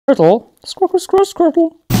Squirtle,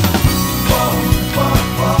 Squirtle.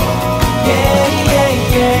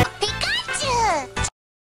 Pikachu!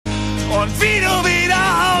 Und wie du wieder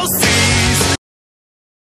aussiehst.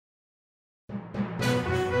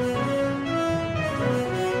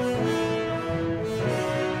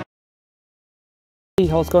 Hey,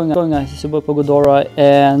 how's it going guys? It's your boy Pogodora,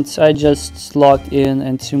 and I just logged in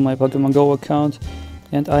into my Pokemon Go account,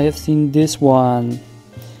 and I have seen this one.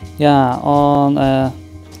 Yeah, on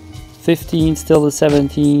 15th till the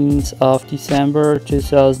 17th of December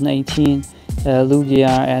 2018, Lugia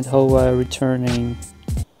and Hoa returning.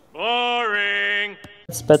 Boring.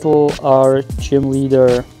 Let's battle our gym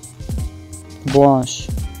leader, Blanche.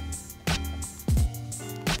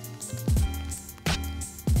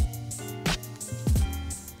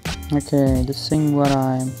 Okay, this thing what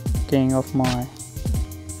I'm getting off my...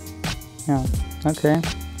 Yeah, okay.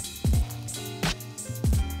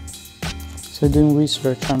 So doing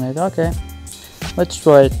research on it, okay. Let's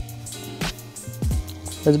try it.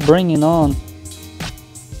 Let's bring it on.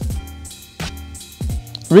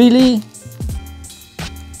 Really?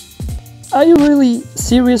 Are you really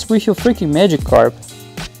serious with your freaking Magikarp?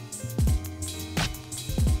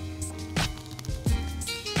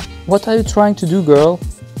 What are you trying to do, girl?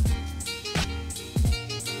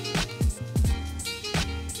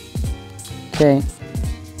 Okay.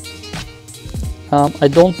 I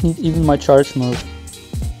don't need even my charge move.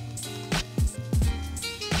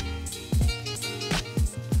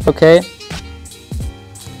 Okay.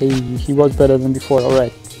 Hey, he was better than before.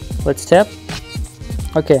 Alright. Let's tap.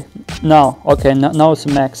 Okay. Now it's a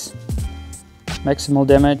max. Maximal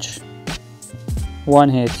damage. One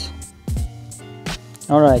hit.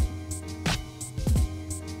 Alright.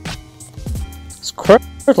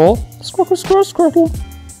 Squirtle. Squirtle.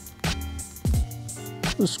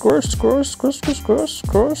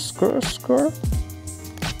 Score.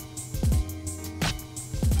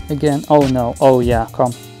 Again, oh no, oh yeah,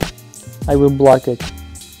 come. I will block it.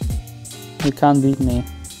 You can't beat me.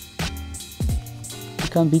 You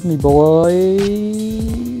can't beat me, boy.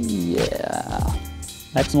 Yeah.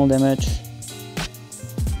 Maximal damage.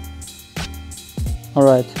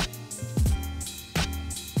 Alright.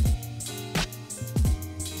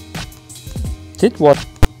 Did what?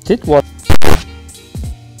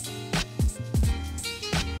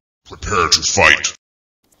 Prepare to fight.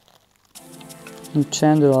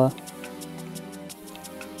 Chandler.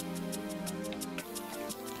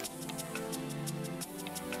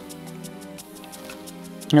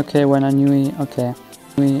 Okay, when I knew he... Okay.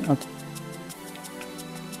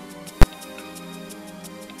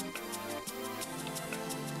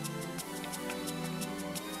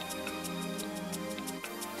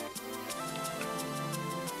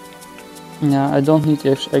 Yeah, I don't need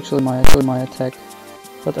actually my attack.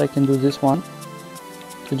 But I can do this one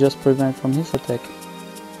to just prevent from his attack.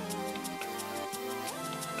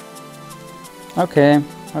 Okay,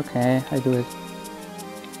 I do it.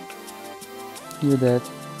 You dead.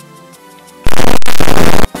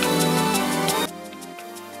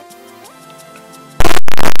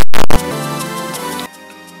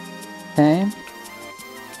 Okay.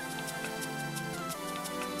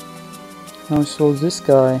 Now so this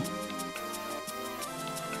guy.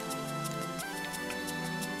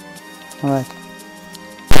 Alright.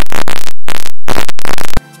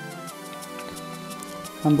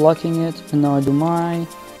 I'm blocking it, and now I do my...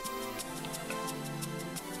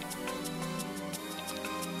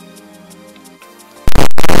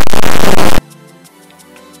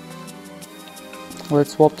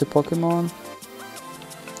 Let's swap the Pokemon.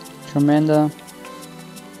 Charmander.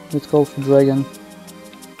 Let's go for Dragon.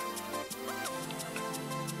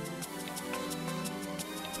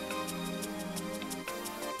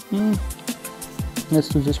 Let's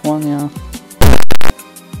do this one, yeah.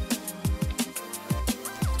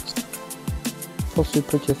 Supposed to be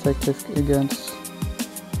pretty effective against...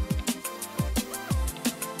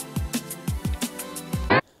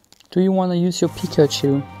 Do you want to use your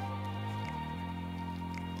Pikachu?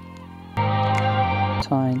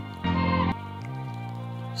 Time.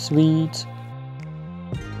 Sweet.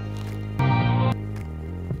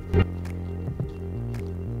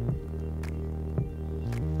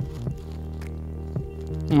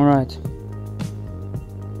 Alright.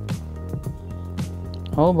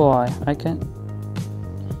 Oh boy, I can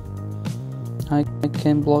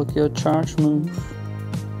block your charge move.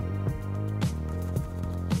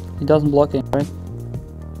 He doesn't block it, right?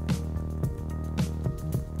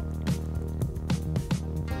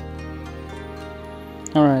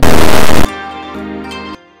 Alright.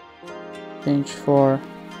 Change for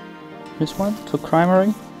this one to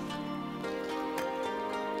Crimery.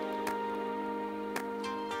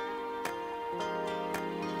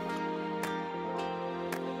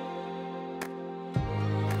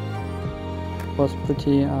 was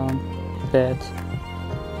pretty bad.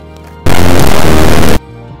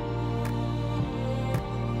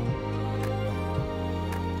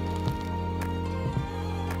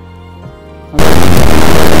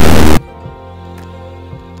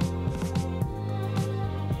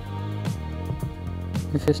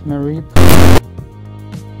 With his Marip.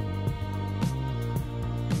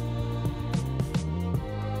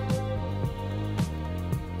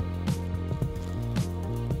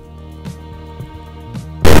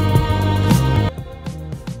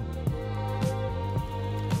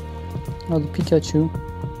 Oh, the Pikachu.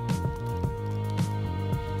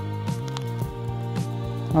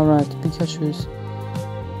 Alright, the Pikachus.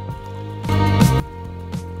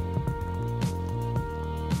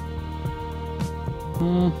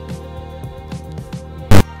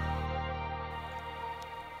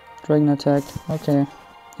 Dragon attack. Okay,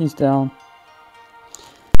 he's down.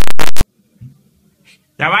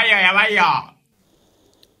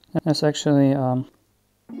 That's actually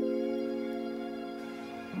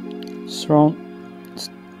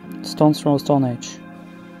Stone Throw Stone Age.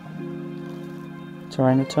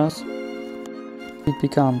 Tyranitar. It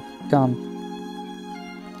become gone.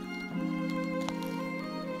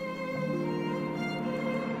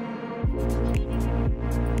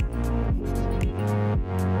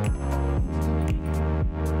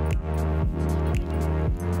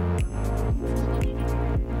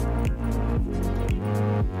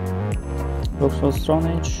 Looks for Stone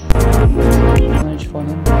Age. Stone Age for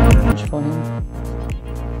him. Age for him.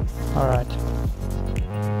 Alright.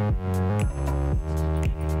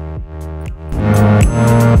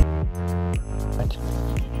 Right.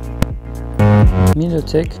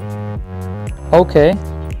 Milotic. Okay.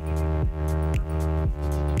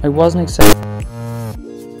 I wasn't expecting.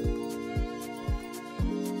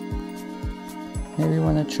 Maybe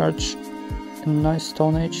when I charge a nice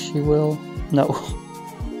Stone Age, he will. No.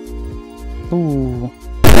 Ooh.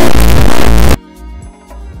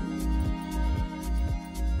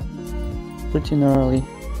 Pretty gnarly.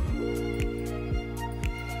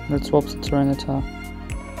 Let's swap the Tyranitar.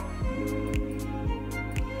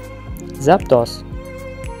 Zapdos.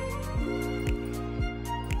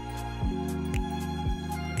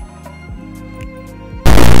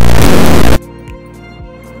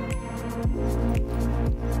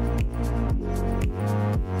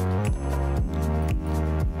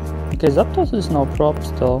 Okay, Zapdos is no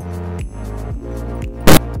props though.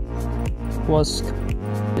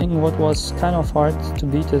 What was kind of hard to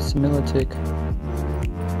beat is Milotic.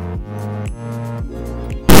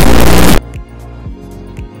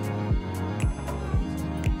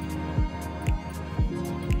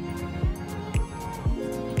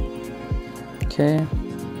 Okay.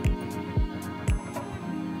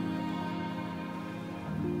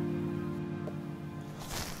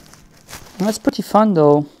 That's pretty fun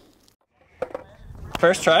though.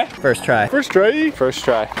 First try? First try. First try. First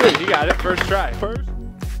try. Good, you got it. First try. First.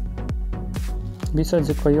 Besides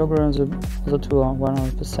the Kyogre and the other two are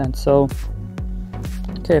 100%. So,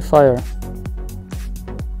 okay, fire.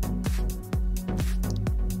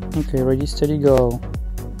 Okay, ready, steady, go.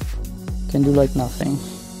 Can do like nothing.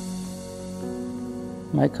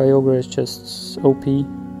 My Kyogre is just OP.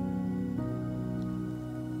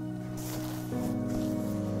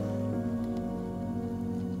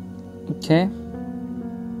 Okay.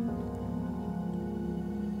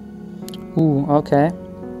 Ooh, okay.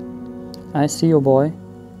 I see you, boy.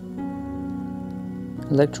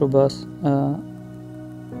 Electrobus.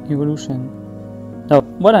 Evolution. No,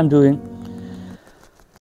 what I'm doing.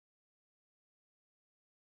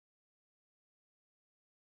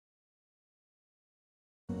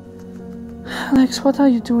 Alex, what are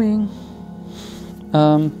you doing?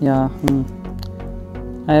 Yeah.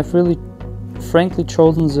 I have really, frankly,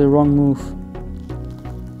 chosen the wrong move.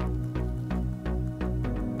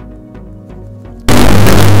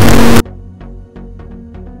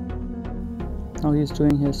 Now he's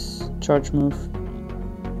doing his charge move.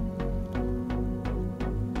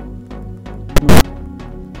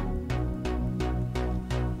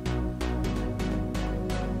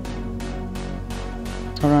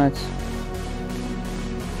 Alright.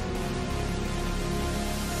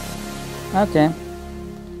 Okay.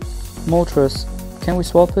 Moltres. Can we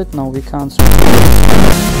swap it? No, we can't swap it.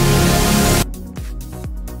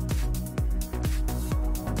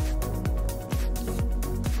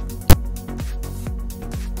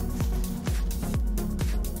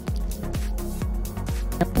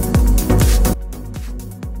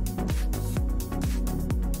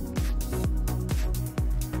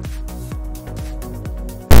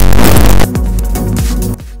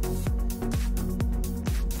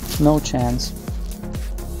 No chance.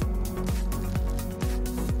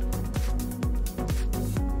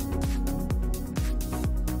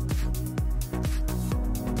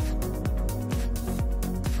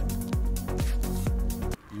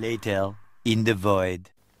 later, in the void.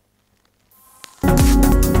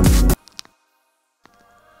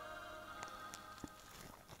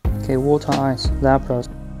 Okay, water ice, Lapras.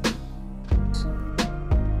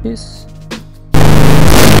 He's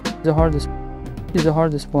the hardest. He's the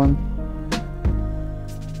hardest one.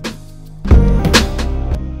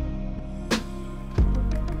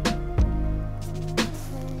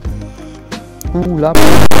 Ooh,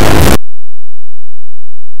 Lapras.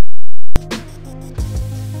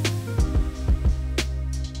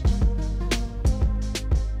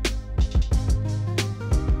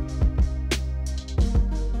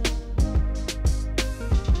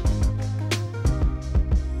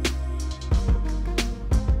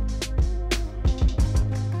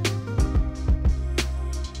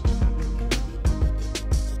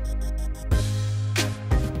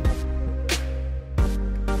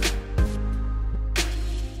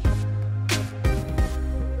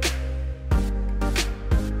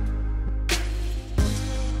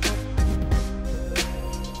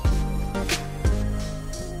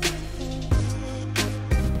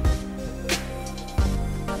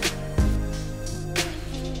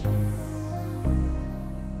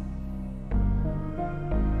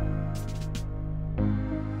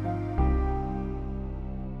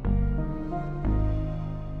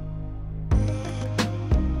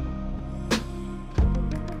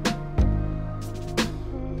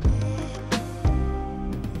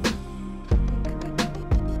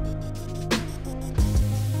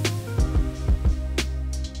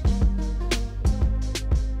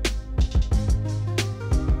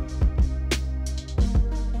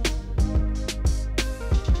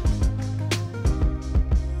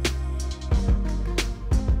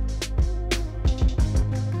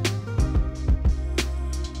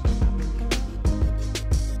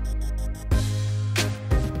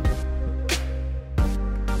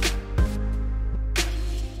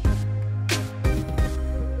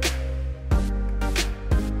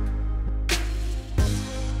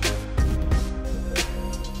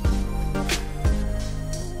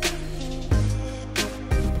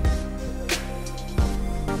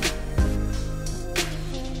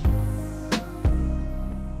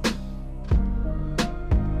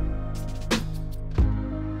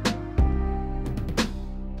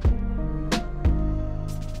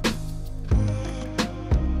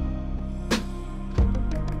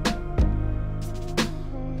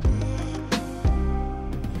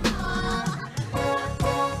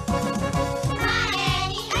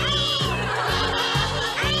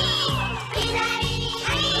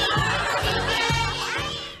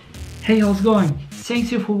 Hey, how's it going?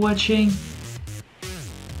 Thank you for watching.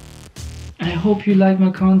 I hope you like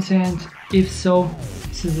my content. If so,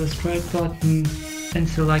 hit the subscribe button and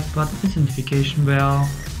the like button and the notification bell.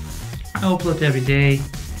 I upload every day,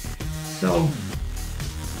 so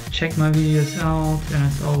check my videos out, and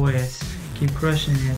as always, keep crushing it.